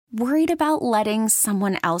Worried about letting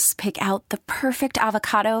someone else pick out the perfect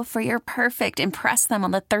avocado for your perfect impress them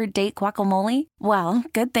on the third date guacamole? Well,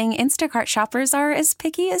 good thing Instacart shoppers are as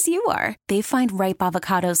picky as you are. They find ripe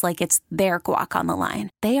avocados like it's their guac on the line.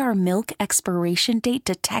 They are milk expiration date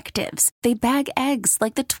detectives. They bag eggs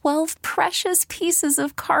like the 12 precious pieces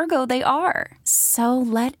of cargo they are. So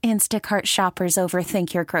let Instacart shoppers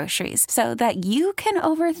overthink your groceries so that you can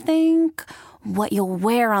overthink what you'll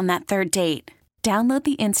wear on that third date. Download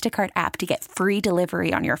the Instacart app to get free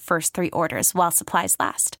delivery on your first 3 orders while supplies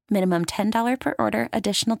last. Minimum $10 per order.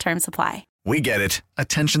 Additional terms apply. We get it.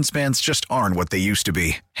 Attention spans just aren't what they used to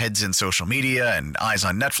be. Heads in social media and eyes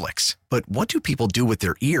on Netflix. But what do people do with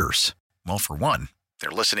their ears? Well, for one, they're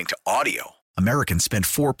listening to audio. Americans spend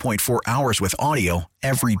 4.4 hours with audio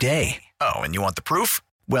every day. Oh, and you want the proof?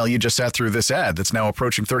 Well, you just sat through this ad that's now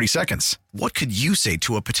approaching 30 seconds. What could you say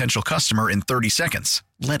to a potential customer in 30 seconds?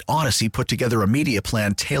 Let Odyssey put together a media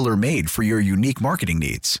plan tailor-made for your unique marketing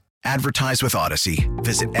needs. Advertise with Odyssey.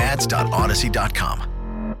 Visit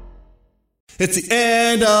ads.odyssey.com. It's the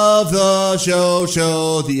end of the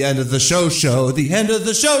show, the end of the show, the end of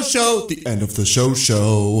the show, the end of the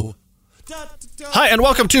show. Hi, and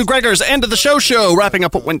welcome to Gregor's End of the Show, wrapping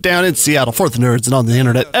up what went down in Seattle for the nerds and on the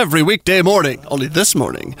internet every weekday morning. Only this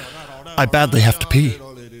morning, I badly have to pee.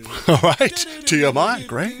 All right, TMI,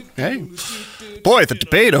 great. Hey, boy, the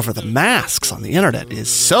debate over the masks on the internet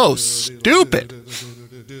is so stupid.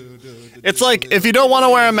 It's like, if you don't want to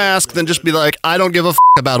wear a mask, then just be like, I don't give a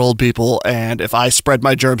about old people, and if I spread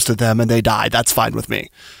my germs to them and they die, that's fine with me.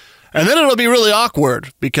 And then it'll be really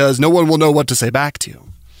awkward, because no one will know what to say back to you.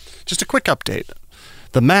 Just a quick update.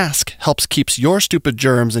 The mask helps keeps your stupid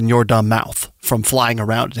germs in your dumb mouth from flying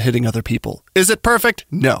around and hitting other people. Is it perfect?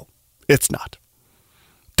 No, it's not.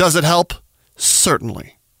 Does it help?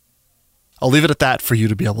 Certainly. I'll leave it at that for you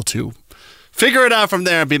to be able to figure it out from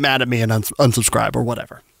there and be mad at me and unsubscribe or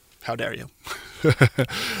whatever. How dare you?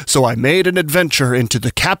 So I made an adventure into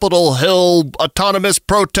the Capitol Hill Autonomous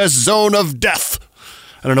Protest Zone of Death.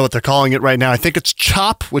 I don't know what they're calling it right now. I think it's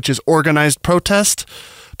CHOP, which is Organized Protest.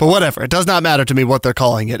 But whatever, it does not matter to me what they're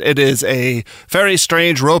calling it. It is a very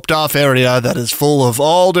strange, roped-off area that is full of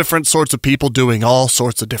all different sorts of people doing all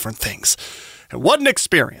sorts of different things. And what an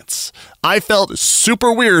experience. I felt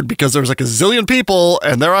super weird because there was like a zillion people,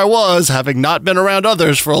 and there I was, having not been around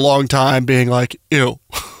others for a long time, being like, ew.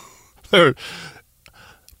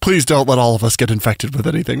 Please don't let all of us get infected with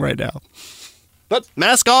anything right now. But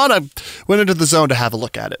mask on, I went into the zone to have a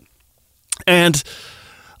look at it. And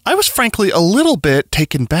I was frankly a little bit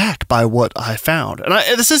taken back by what I found. And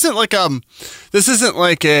this isn't like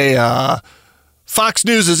a Fox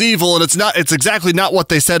News is evil, and it's exactly not what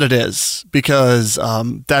they said it is, because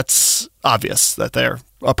that's obvious that they're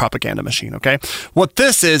a propaganda machine, okay? What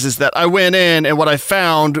this is that I went in, and what I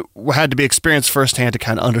found had to be experienced firsthand to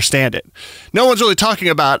kind of understand it. No one's really talking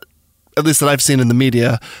about, at least that I've seen in the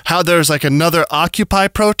media, how there's like another Occupy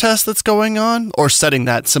protest that's going on, or setting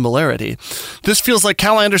that similarity. This feels like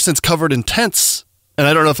Cal Anderson's covered in tents, and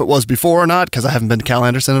I don't know if it was before or not, because I haven't been to Cal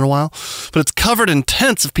Anderson in a while, but it's covered in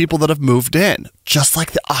tents of people that have moved in, just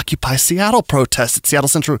like the Occupy Seattle protest at Seattle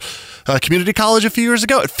Central Community College a few years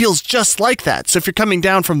ago. It feels just like that. So if you're coming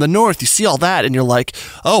down from the north, you see all that, and you're like,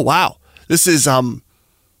 oh, wow, this is, I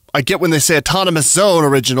get when they say autonomous zone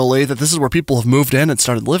originally, that this is where people have moved in and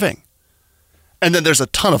started living. And then there's a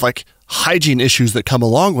ton of like hygiene issues that come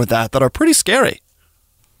along with that are pretty scary.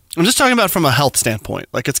 I'm just talking about from a health standpoint.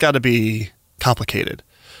 Like, it's got to be complicated.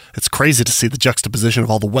 It's crazy to see the juxtaposition of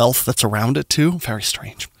all the wealth that's around it too. Very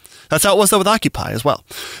strange. That's how it was though with Occupy as well.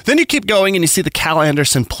 Then you keep going and you see the Cal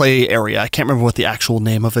Anderson play area. I can't remember what the actual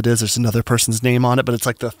name of it is. There's another person's name on it, but it's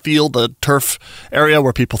like the field, the turf area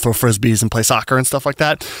where people throw frisbees and play soccer and stuff like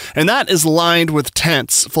that. And that is lined with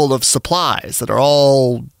tents full of supplies that are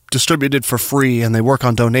all distributed for free, and they work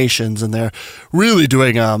on donations, and they're really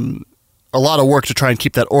doing a lot of work to try and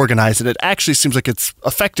keep that organized. And it actually seems like it's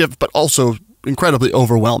effective, but also incredibly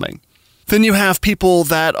overwhelming. Then you have people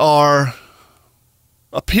that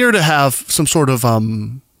appear to have some sort of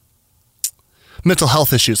mental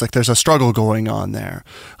health issues, like there's a struggle going on there.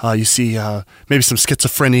 You see maybe some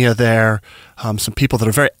schizophrenia there, some people that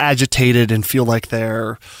are very agitated and feel like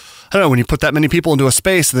they're, I don't know, when you put that many people into a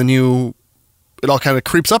space, then it all kind of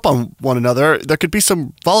creeps up on one another, there could be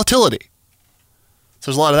some volatility. So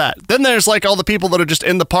there's a lot of that. Then there's like all the people that are just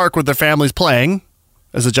in the park with their families playing,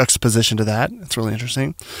 as a juxtaposition to that. It's really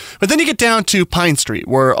interesting. But then you get down to Pine Street,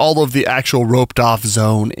 where all of the actual roped off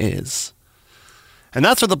zone is. And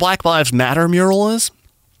that's where the Black Lives Matter mural is.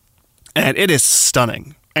 And it is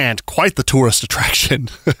stunning. and quite the tourist attraction.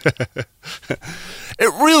 It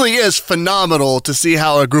really is phenomenal to see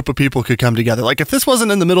how a group of people could come together. Like, if this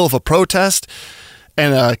wasn't in the middle of a protest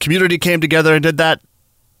and a community came together and did that,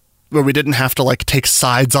 where we didn't have to, like, take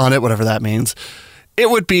sides on it, whatever that means, it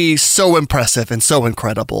would be so impressive and so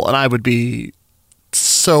incredible. And I would be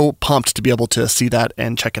so pumped to be able to see that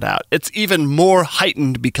and check it out. It's even more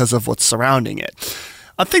heightened because of what's surrounding it.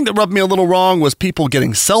 A thing that rubbed me a little wrong was people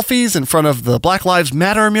getting selfies in front of the Black Lives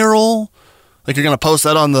Matter mural. Like, you're going to post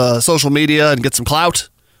that on the social media and get some clout.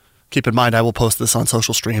 Keep in mind, I will post this on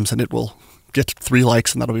social streams and it will get 3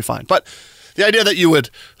 likes and that'll be fine. But the idea that you would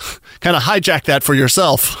kind of hijack that for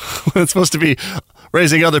yourself when it's supposed to be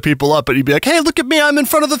raising other people up, but you'd be like, hey, look at me, I'm in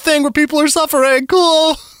front of the thing where people are suffering.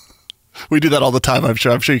 Cool. We do that all the time, I'm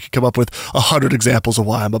sure. I'm sure you could come up with 100 examples of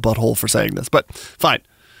why I'm a butthole for saying this, but fine.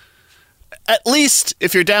 At least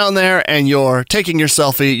if you're down there and you're taking your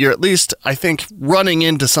selfie, you're at least, I think, running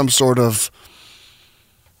into some sort of,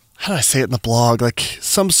 how do I say it in the blog? Like,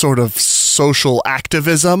 some sort of social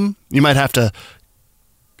activism. You might have to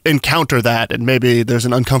encounter that, and maybe there's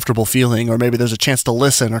an uncomfortable feeling, or maybe there's a chance to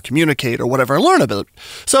listen or communicate or whatever and learn about it.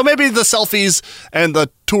 So maybe the selfies and the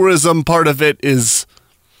tourism part of it is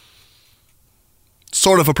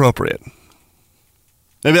sort of appropriate.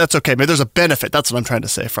 Maybe that's okay. Maybe there's a benefit. That's what I'm trying to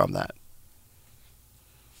say from that.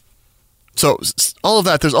 So all of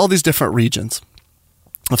that, there's all these different regions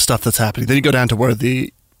of stuff that's happening. Then you go down to where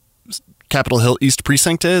the Capitol Hill East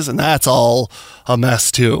Precinct is, and that's all a mess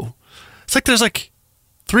too. It's like there's like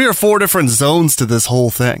 3 or 4 different zones to this whole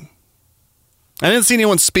thing. I didn't see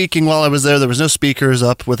anyone speaking while I was there. There was no speakers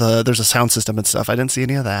up with there's a sound system and stuff. I didn't see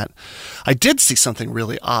any of that. I did see something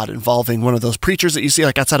really odd involving one of those preachers that you see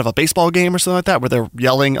like outside of a baseball game or something like that, where they're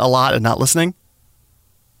yelling a lot and not listening.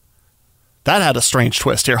 That had a strange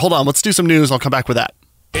twist here. Hold on, let's do some news. I'll come back with that.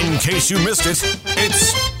 In case you missed it,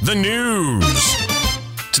 it's the news.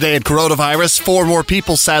 Today in coronavirus, 4 more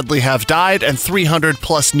people sadly have died, and 300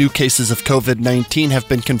 plus new cases of COVID-19 have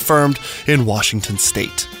been confirmed in Washington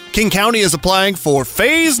state. King County is applying for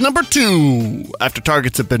phase number 2. After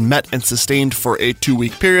targets have been met and sustained for a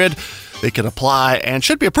 2-week period, they can apply and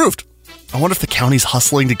should be approved. I wonder if the county's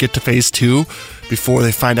hustling to get to phase 2 before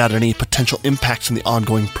they find out any potential impacts from the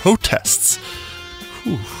ongoing protests.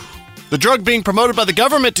 Whew. The drug being promoted by the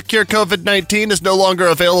government to cure COVID-19 is no longer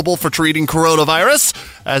available for treating coronavirus,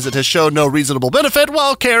 as it has shown no reasonable benefit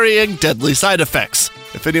while carrying deadly side effects.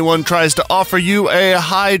 If anyone tries to offer you a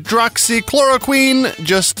hydroxychloroquine,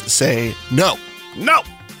 just say no. No!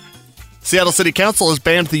 Seattle City Council has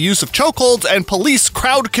banned the use of chokeholds and police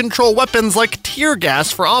crowd control weapons like tear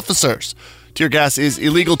gas for officers. Tear gas is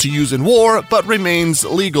illegal to use in war, but remains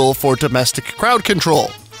legal for domestic crowd control.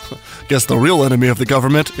 Guess the real enemy of the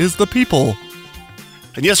government is the people.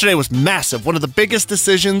 And yesterday was massive. One of the biggest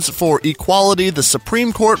decisions for equality, the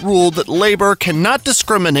Supreme Court ruled that labor cannot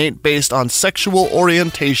discriminate based on sexual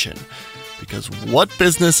orientation. Because what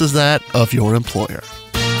business is that of your employer?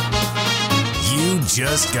 You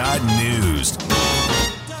just got news.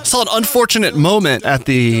 Saw an unfortunate moment at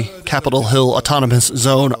the Capitol Hill Autonomous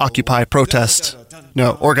Zone Occupy protest.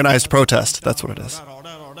 No, organized protest. That's what it is.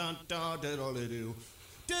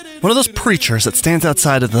 One of those preachers that stands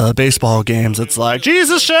outside of the baseball games. It's like,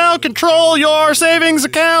 Jesus shall control your savings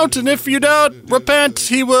account, and if you don't repent,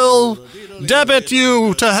 he will debit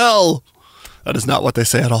you to hell. That is not what they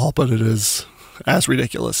say at all, but it is as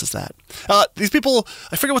ridiculous as that. These people,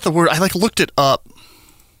 I forget what the word, I looked it up.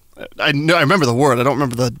 I remember the word, I don't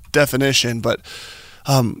remember the definition, but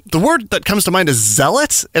the word that comes to mind is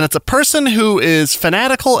zealot, and it's a person who is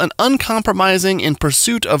fanatical and uncompromising in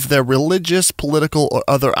pursuit of their religious, political, or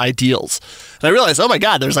other ideals. And I realized, oh my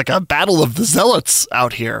God, there's like a battle of the zealots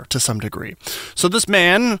out here to some degree. So this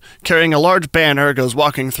man carrying a large banner goes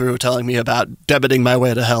walking through telling me about debiting my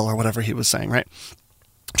way to hell or whatever he was saying, right?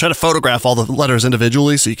 Try to photograph all the letters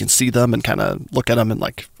individually so you can see them and kind of look at them and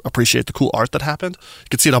like appreciate the cool art that happened. You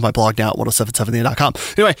can see it on my blog now at 1077theA.com.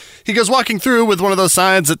 Anyway, he goes walking through with one of those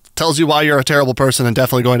signs that tells you why you're a terrible person and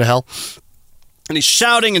definitely going to hell. And he's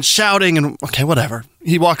shouting and shouting and okay, whatever.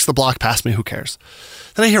 He walks the block past me, who cares?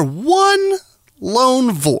 Then I hear one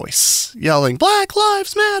lone voice yelling, Black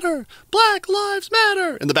Lives Matter! Black Lives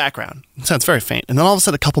Matter! In the background. It sounds very faint. And then all of a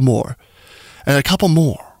sudden a couple more. And a couple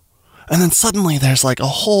more. And then suddenly there's like a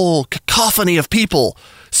whole cacophony of people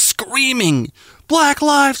screaming, Black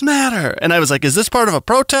Lives Matter. And I was like, is this part of a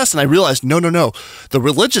protest? And I realized, no. The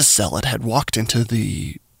religious zealot had walked into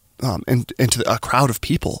a crowd of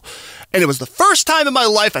people. And it was the first time in my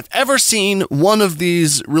life I've ever seen one of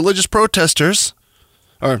these religious protesters,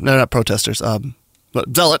 or no, not protesters,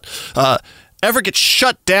 but zealot, ever get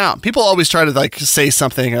shut down. People always try to like say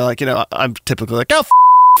something or like, I'm typically like, oh,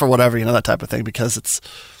 or whatever, that type of thing, because it's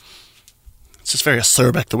just very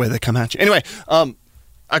acerbic the way they come at you. Anyway,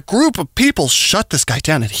 a group of people shut this guy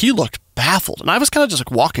down, and he looked baffled. And I was kind of just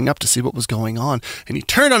like walking up to see what was going on, and he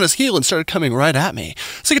turned on his heel and started coming right at me.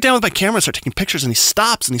 So I get down with my camera and start taking pictures, and he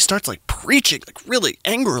stops and he starts like preaching, like really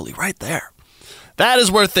angrily right there. That is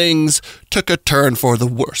where things took a turn for the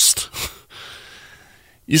worst.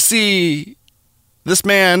 You see, this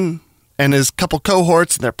man and his couple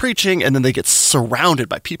cohorts, and they're preaching, and then they get surrounded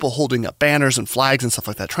by people holding up banners and flags and stuff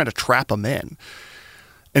like that, trying to trap him in.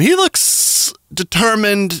 And he looks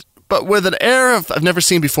determined, but with an air of, I've never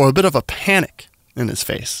seen before, a bit of a panic in his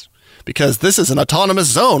face. Because this is an autonomous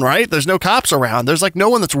zone, right? There's no cops around. There's like no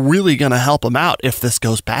one that's really going to help him out if this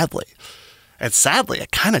goes badly. And sadly,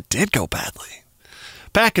 it kind of did go badly.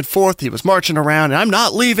 Back and forth, he was marching around, and I'm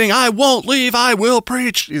not leaving, I won't leave, I will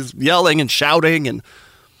preach. He's yelling and shouting,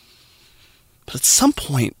 but at some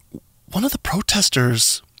point, one of the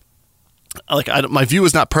protesters, my view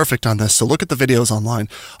is not perfect on this, so look at the videos online.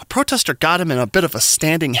 A protester got him in a bit of a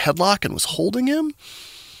standing headlock and was holding him.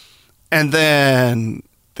 And then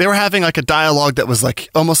they were having like a dialogue that was like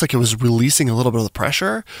almost like it was releasing a little bit of the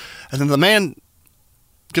pressure. And then the man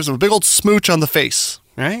gives him a big old smooch on the face,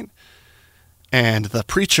 right? And the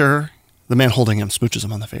preacher, the man holding him, smooches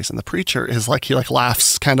him on the face. And the preacher is like, he like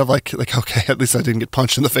laughs, kind of like, okay, at least I didn't get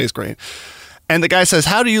punched in the face, great. And the guy says,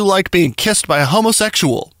 how do you like being kissed by a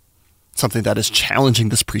homosexual? Something that is challenging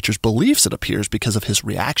this preacher's beliefs, it appears, because of his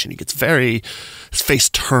reaction. He gets his face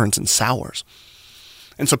turns and sours.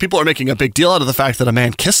 And so people are making a big deal out of the fact that a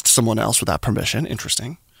man kissed someone else without permission.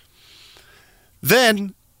 Interesting.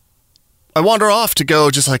 Then I wander off to go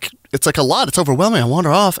just like, it's like a lot. It's overwhelming. I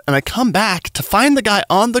wander off and I come back to find the guy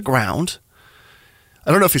on the ground.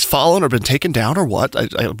 I don't know if he's fallen or been taken down or what.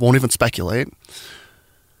 I won't even speculate.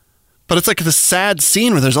 But it's like this sad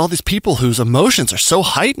scene where there's all these people whose emotions are so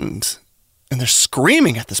heightened and they're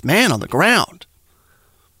screaming at this man on the ground.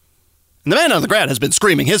 And the man on the ground has been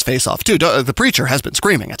screaming his face off too. The preacher has been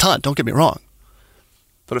screaming a ton, don't get me wrong.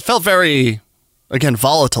 But it felt very, again,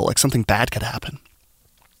 volatile, like something bad could happen.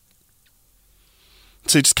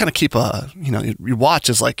 So you just kind of keep you watch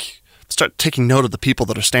as like, start taking note of the people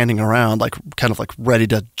that are standing around, like kind of like ready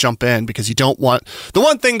to jump in, because you don't want, the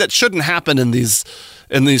one thing that shouldn't happen in these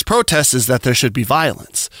protests is that there should be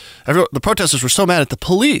violence. The protesters were so mad at the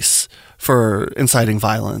police for inciting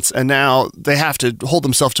violence, and now they have to hold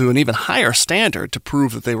themselves to an even higher standard to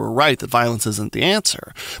prove that they were right, that violence isn't the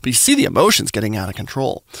answer. But you see the emotions getting out of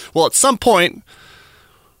control. Well, at some point,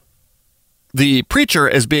 the preacher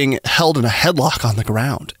is being held in a headlock on the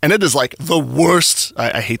ground. And it is like the worst,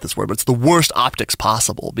 I hate this word, but it's the worst optics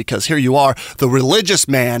possible, because here you are, the religious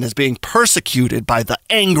man is being persecuted by the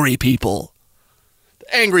angry people.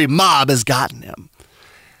 The angry mob has gotten him.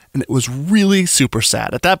 And it was really super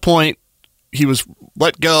sad. At that point, he was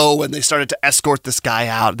let go and they started to escort this guy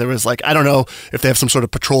out. There was like, I don't know if they have some sort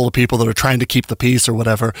of patrol of people that are trying to keep the peace or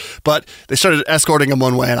whatever, but they started escorting him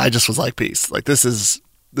one way and I just was like, peace. Like, this is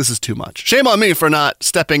too much. Shame on me for not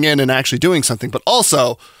stepping in and actually doing something. But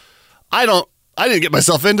also, I didn't get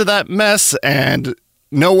myself into that mess, and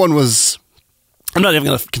no one was. I'm not even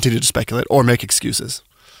going to continue to speculate or make excuses.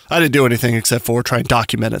 I didn't do anything except for try and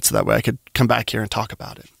document it so that way I could come back here and talk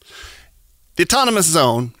about it. The autonomous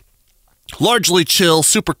zone, largely chill,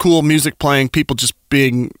 super cool music playing, people just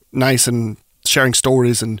being nice and sharing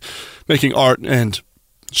stories and making art and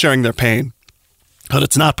sharing their pain. But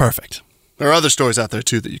it's not perfect. There are other stories out there,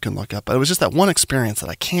 too, that you can look up. But it was just that one experience that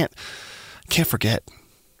I can't forget.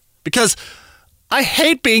 Because I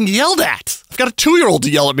hate being yelled at. I've got a 2-year-old to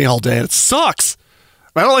yell at me all day, and it sucks.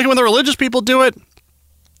 I don't like it when the religious people do it.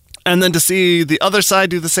 And then to see the other side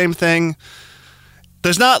do the same thing.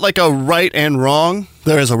 There's not like a right and wrong.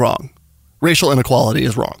 There is a wrong. Racial inequality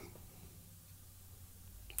is wrong.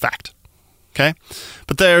 Fact. Okay?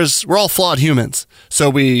 But we're all flawed humans. So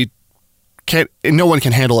no one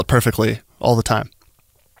can handle it perfectly all the time.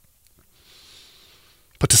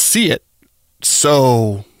 But to see it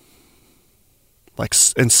so, like,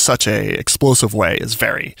 in such a explosive way is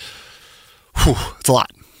very, it's a lot.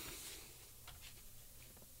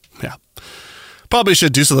 Yeah. Probably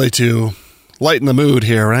should do something to lighten the mood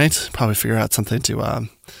here, right? Probably figure out something to,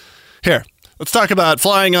 here, let's talk about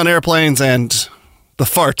flying on airplanes and the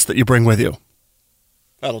farts that you bring with you.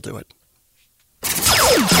 That'll do it.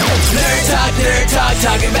 Nerd talk,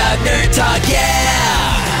 talking about nerd talk,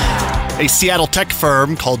 yeah! A Seattle tech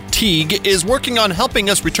firm called Teague is working on helping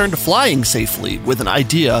us return to flying safely with an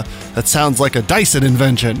idea that sounds like a Dyson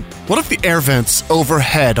invention. What if the air vents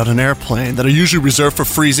overhead on an airplane that are usually reserved for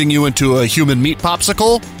freezing you into a human meat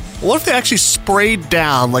popsicle? What if they actually sprayed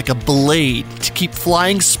down like a blade to keep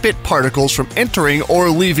flying spit particles from entering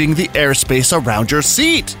or leaving the airspace around your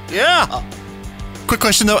seat? Yeah! Quick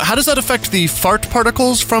question though, how does that affect the fart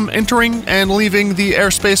particles from entering and leaving the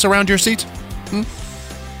airspace around your seat?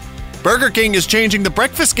 Burger King is changing the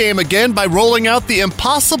breakfast game again by rolling out the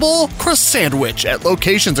Impossible Croissantwich at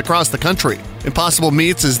locations across the country. Impossible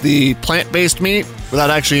Meats is the plant-based meat without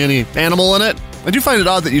actually any animal in it. I do find it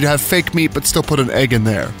odd that you'd have fake meat but still put an egg in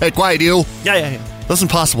there. Hey, quiet you. Yeah. Those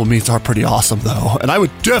Impossible Meats are pretty awesome though, and I would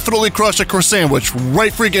definitely crush a croissantwich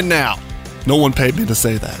right freaking now. No one paid me to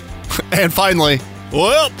say that. And finally,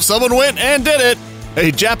 well, someone went and did it. A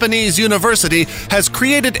Japanese university has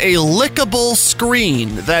created a lickable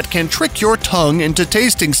screen that can trick your tongue into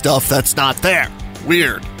tasting stuff that's not there.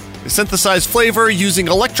 Weird. They synthesize flavor using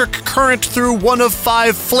electric current through one of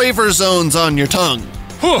 5 flavor zones on your tongue.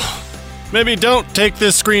 Whew. Maybe don't take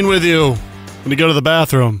this screen with you when you go to the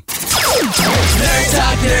bathroom. Nerd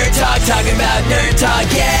talk, talking about nerd talk,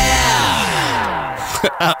 yeah!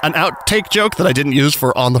 An outtake joke that I didn't use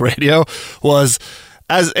for on the radio was...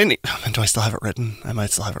 do I still have it written? I might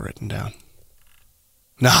still have it written down.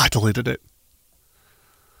 No, I deleted it.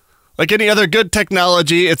 Like any other good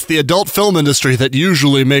technology, it's the adult film industry that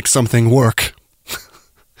usually makes something work.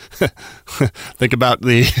 Think about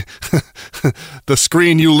the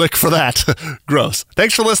screen you lick for that. Gross.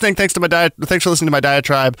 Thanks for listening. Thanks for listening to my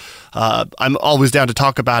diatribe. I'm always down to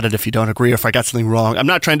talk about it if you don't agree or if I got something wrong. I'm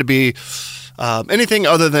not trying to be anything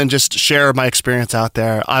other than just share my experience out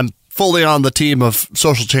there. I'm fully on the team of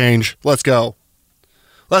social change. Let's go.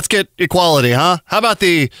 Let's get equality, huh? How about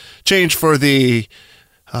the change for the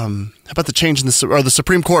change in the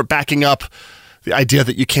Supreme Court backing up the idea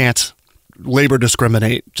that you can't labor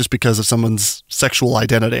discriminate just because of someone's sexual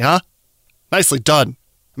identity, huh? Nicely done.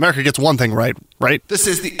 America gets one thing right? This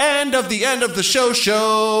is the end of the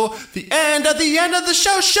show. The end of the end of the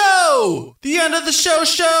show. The end of the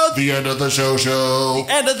show. The end of the show. The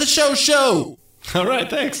end of the show. All right,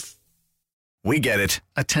 thanks. We get it.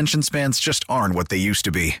 Attention spans just aren't what they used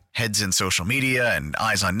to be. Heads in social media and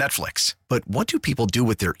eyes on Netflix. But what do people do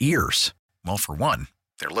with their ears? Well, for one,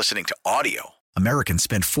 they're listening to audio. Americans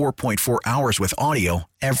spend 4.4 hours with audio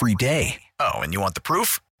every day. Oh, and you want the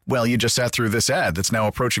proof? Well, you just sat through this ad that's now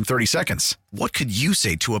approaching 30 seconds. What could you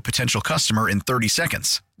say to a potential customer in 30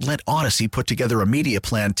 seconds? Let Odyssey put together a media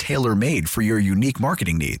plan tailor-made for your unique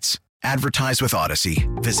marketing needs. Advertise with Odyssey.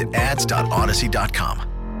 Visit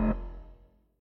ads.odyssey.com.